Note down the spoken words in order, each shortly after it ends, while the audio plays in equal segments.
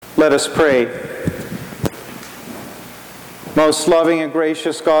Let us pray. Most loving and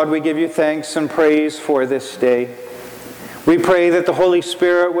gracious God, we give you thanks and praise for this day. We pray that the Holy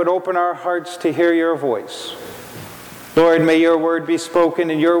Spirit would open our hearts to hear your voice. Lord, may your word be spoken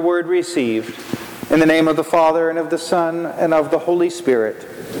and your word received. In the name of the Father, and of the Son, and of the Holy Spirit.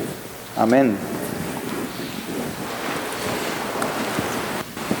 Amen.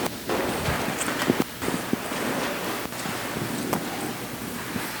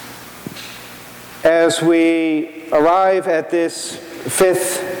 As we arrive at this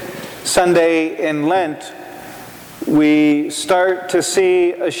fifth Sunday in Lent, we start to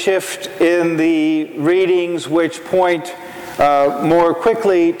see a shift in the readings which point more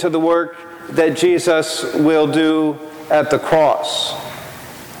quickly to the work that Jesus will do at the cross.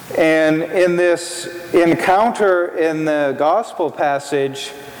 And in this encounter in the gospel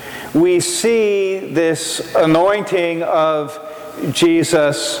passage, we see this anointing of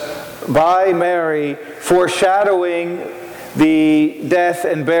Jesus by Mary, foreshadowing the death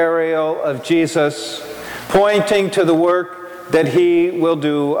and burial of Jesus, pointing to the work that he will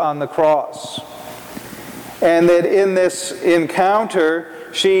do on the cross. And that in this encounter,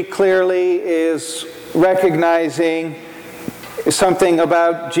 she clearly is recognizing something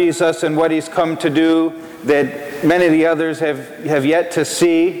about Jesus and what he's come to do that many of the others have yet to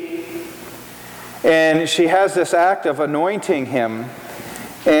see. And she has this act of anointing him.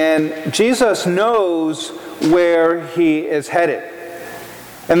 And Jesus knows where he is headed.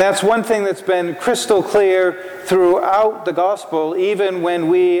 And that's one thing that's been crystal clear throughout the gospel, even when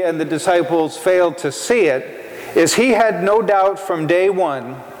we and the disciples failed to see it, is he had no doubt from day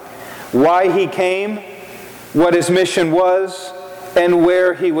one why he came, what his mission was, and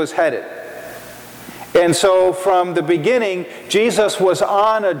where he was headed. And so from the beginning, Jesus was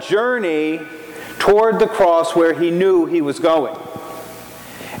on a journey toward the cross where he knew he was going.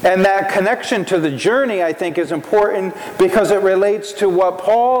 And that connection to the journey, I think, is important because it relates to what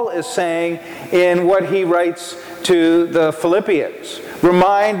Paul is saying in what he writes to the Philippians,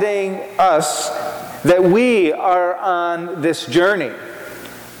 reminding us that we are on this journey.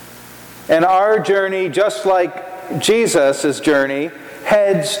 And our journey, just like Jesus' journey,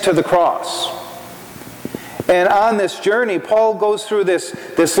 heads to the cross. And on this journey, Paul goes through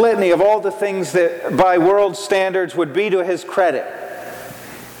this litany of all the things that by world standards would be to his credit.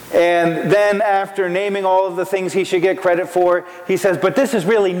 And then after naming all of the things he should get credit for, he says, but this is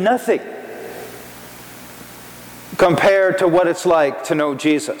really nothing compared to what it's like to know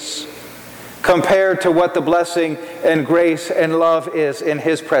Jesus, compared to what the blessing and grace and love is in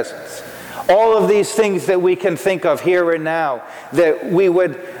his presence. All of these things that we can think of here and now that we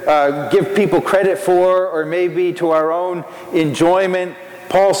would give people credit for, or maybe to our own enjoyment,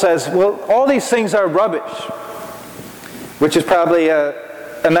 Paul says, well, all these things are rubbish, which is probably a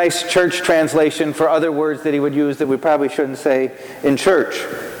nice church translation for other words that he would use that we probably shouldn't say in church.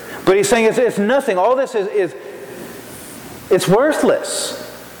 But he's saying it's nothing. All this is it's worthless.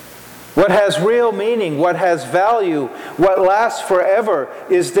 What has real meaning, what has value, what lasts forever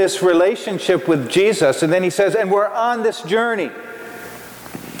is this relationship with Jesus. And then he says, and we're on this journey.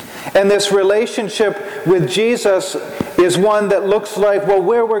 And this relationship with Jesus is one that looks like, well,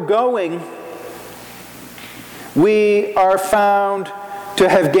 where we're going, we are found to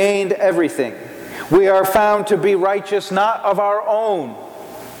have gained everything. We are found to be righteous, not of our own,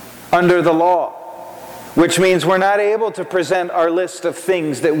 under the law. Which means we're not able to present our list of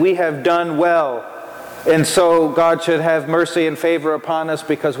things that we have done well. And so God should have mercy and favor upon us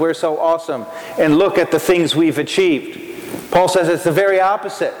because we're so awesome. And look at the things we've achieved. Paul says it's the very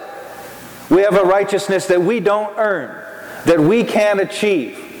opposite. We have a righteousness that we don't earn, that we can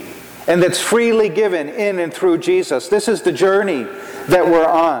achieve, and that's freely given in and through Jesus. This is the journey that we're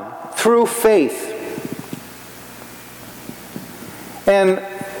on, through faith. And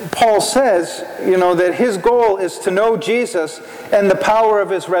Paul says, that his goal is to know Jesus and the power of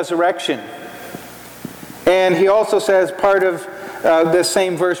his resurrection. And he also says part of this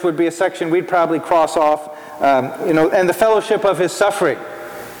same verse would be a section we'd probably cross off, and the fellowship of his suffering.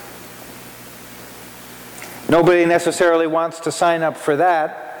 Nobody necessarily wants to sign up for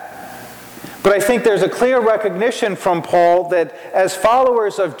that. But I think there's a clear recognition from Paul that as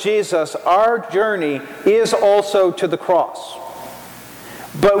followers of Jesus, our journey is also to the cross.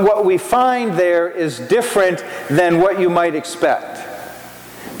 But what we find there is different than what you might expect.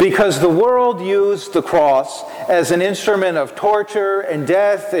 Because the world used the cross as an instrument of torture and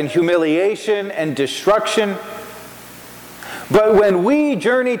death and humiliation and destruction. But when we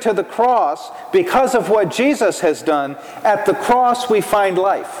journey to the cross, because of what Jesus has done, at the cross we find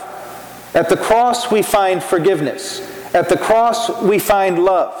life. At the cross we find forgiveness. At the cross, we find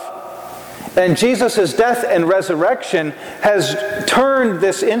love. And Jesus' death and resurrection has turned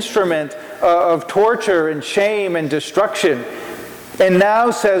this instrument of torture and shame and destruction, and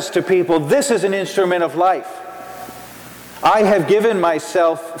now says to people, this is an instrument of life. I have given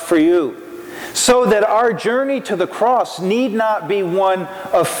myself for you. So that our journey to the cross need not be one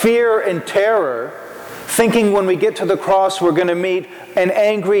of fear and terror, thinking when we get to the cross we're going to meet an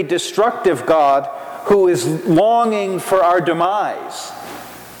angry, destructive God who is longing for our demise.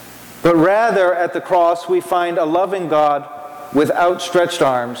 But rather, at the cross, we find a loving God with outstretched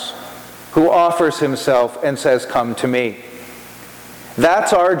arms who offers himself and says, come to me.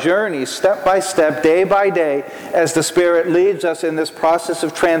 That's our journey, step by step, day by day, as the Spirit leads us in this process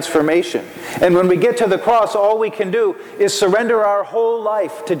of transformation. And when we get to the cross, all we can do is surrender our whole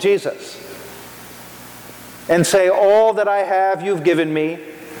life to Jesus and say, all that I have you've given me,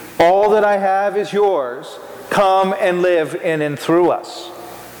 all that I have is yours. Come and live in and through us.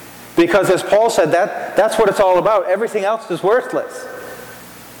 Because as Paul said, that's what it's all about. Everything else is worthless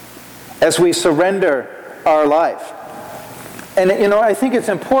as we surrender our life. And I think it's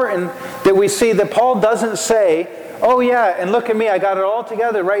important that we see that Paul doesn't say, oh yeah, and look at me, I got it all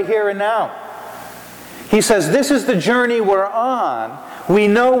together right here and now. He says, this is the journey we're on. We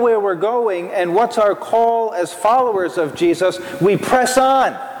know where we're going, and what's our call as followers of Jesus? We press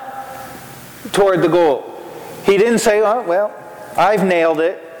on toward the goal. He didn't say, oh, well, I've nailed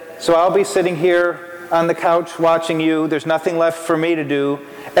it, so I'll be sitting here on the couch watching you. There's nothing left for me to do,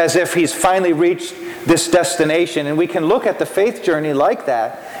 as if he's finally reached this destination. And we can look at the faith journey like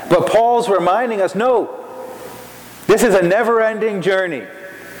that. But Paul's reminding us, no, this is a never-ending journey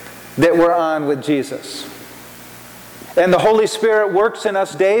that we're on with Jesus. And the Holy Spirit works in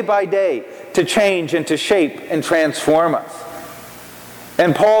us day by day to change and to shape and transform us.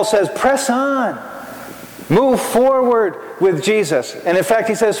 And Paul says, press on. Move forward with Jesus. And in fact,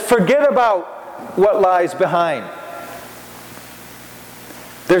 he says, forget about what lies behind.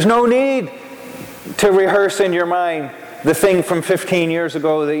 There's no need to rehearse in your mind the thing from 15 years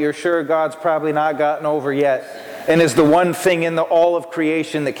ago that you're sure God's probably not gotten over yet, and is the one thing in all of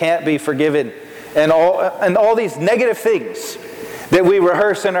creation that can't be forgiven, and all these negative things that we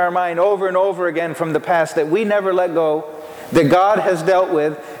rehearse in our mind over and over again from the past that we never let go, that God has dealt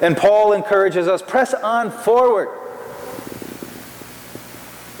with. And Paul encourages us, press on forward.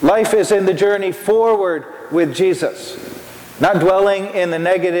 Life is in the journey forward with Jesus, not dwelling in the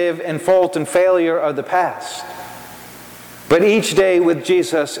negative and fault and failure of the past. But each day with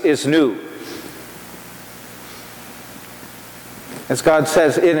Jesus is new. As God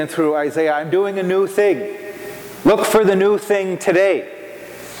says in and through Isaiah, I'm doing a new thing. Look for the new thing today.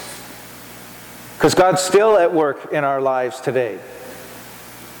 Because God's still at work in our lives today.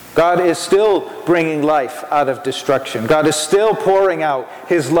 God is still bringing life out of destruction. God is still pouring out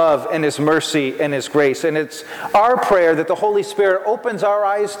His love and His mercy and His grace. And it's our prayer that the Holy Spirit opens our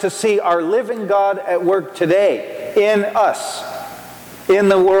eyes to see our living God at work today in us, in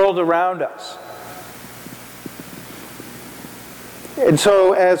the world around us. And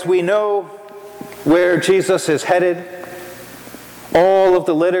so as we know where Jesus is headed, all of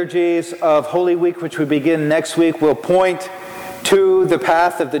the liturgies of Holy Week, which we begin next week, will point to the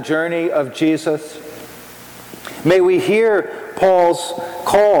path of the journey of Jesus. May we hear Paul's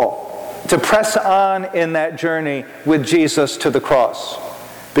call to press on in that journey with Jesus to the cross,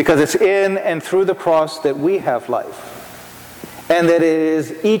 because it's in and through the cross that we have life, and that it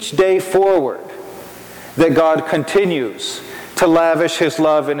is each day forward that God continues to lavish His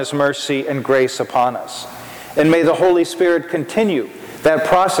love and His mercy and grace upon us. And may the Holy Spirit continue that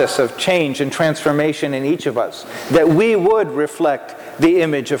process of change and transformation in each of us, that we would reflect the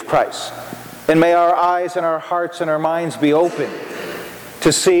image of Christ. And may our eyes and our hearts and our minds be open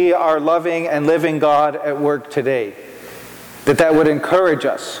to see our loving and living God at work today, that would encourage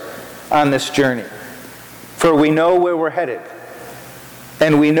us on this journey. For we know where we're headed,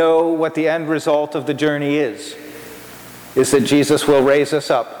 and we know what the end result of the journey is that Jesus will raise us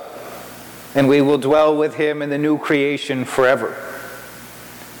up, and we will dwell with Him in the new creation forever.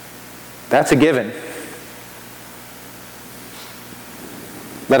 That's a given.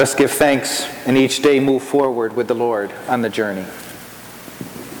 Let us give thanks and each day move forward with the Lord on the journey.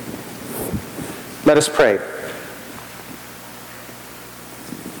 Let us pray.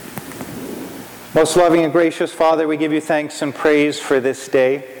 Most loving and gracious Father, we give you thanks and praise for this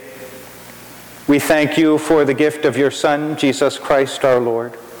day. We thank you for the gift of your Son, Jesus Christ our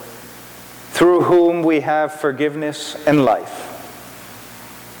Lord, through whom we have forgiveness and life.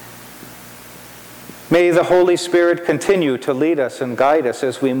 May the Holy Spirit continue to lead us and guide us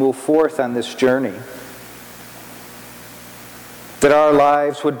as we move forth on this journey. that our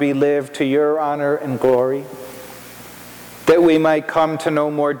lives would be lived to your honor and glory, that we might come to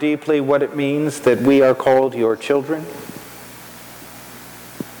know more deeply what it means that we are called your children,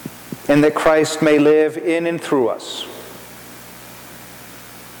 and that Christ may live in and through us,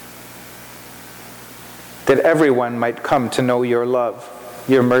 that everyone might come to know your love,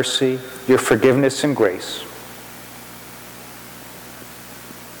 your mercy, your forgiveness and grace.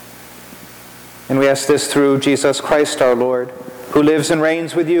 And we ask this through Jesus Christ our Lord, who lives and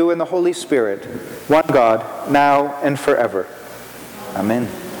reigns with you in the Holy Spirit, one God, now and forever. Amen.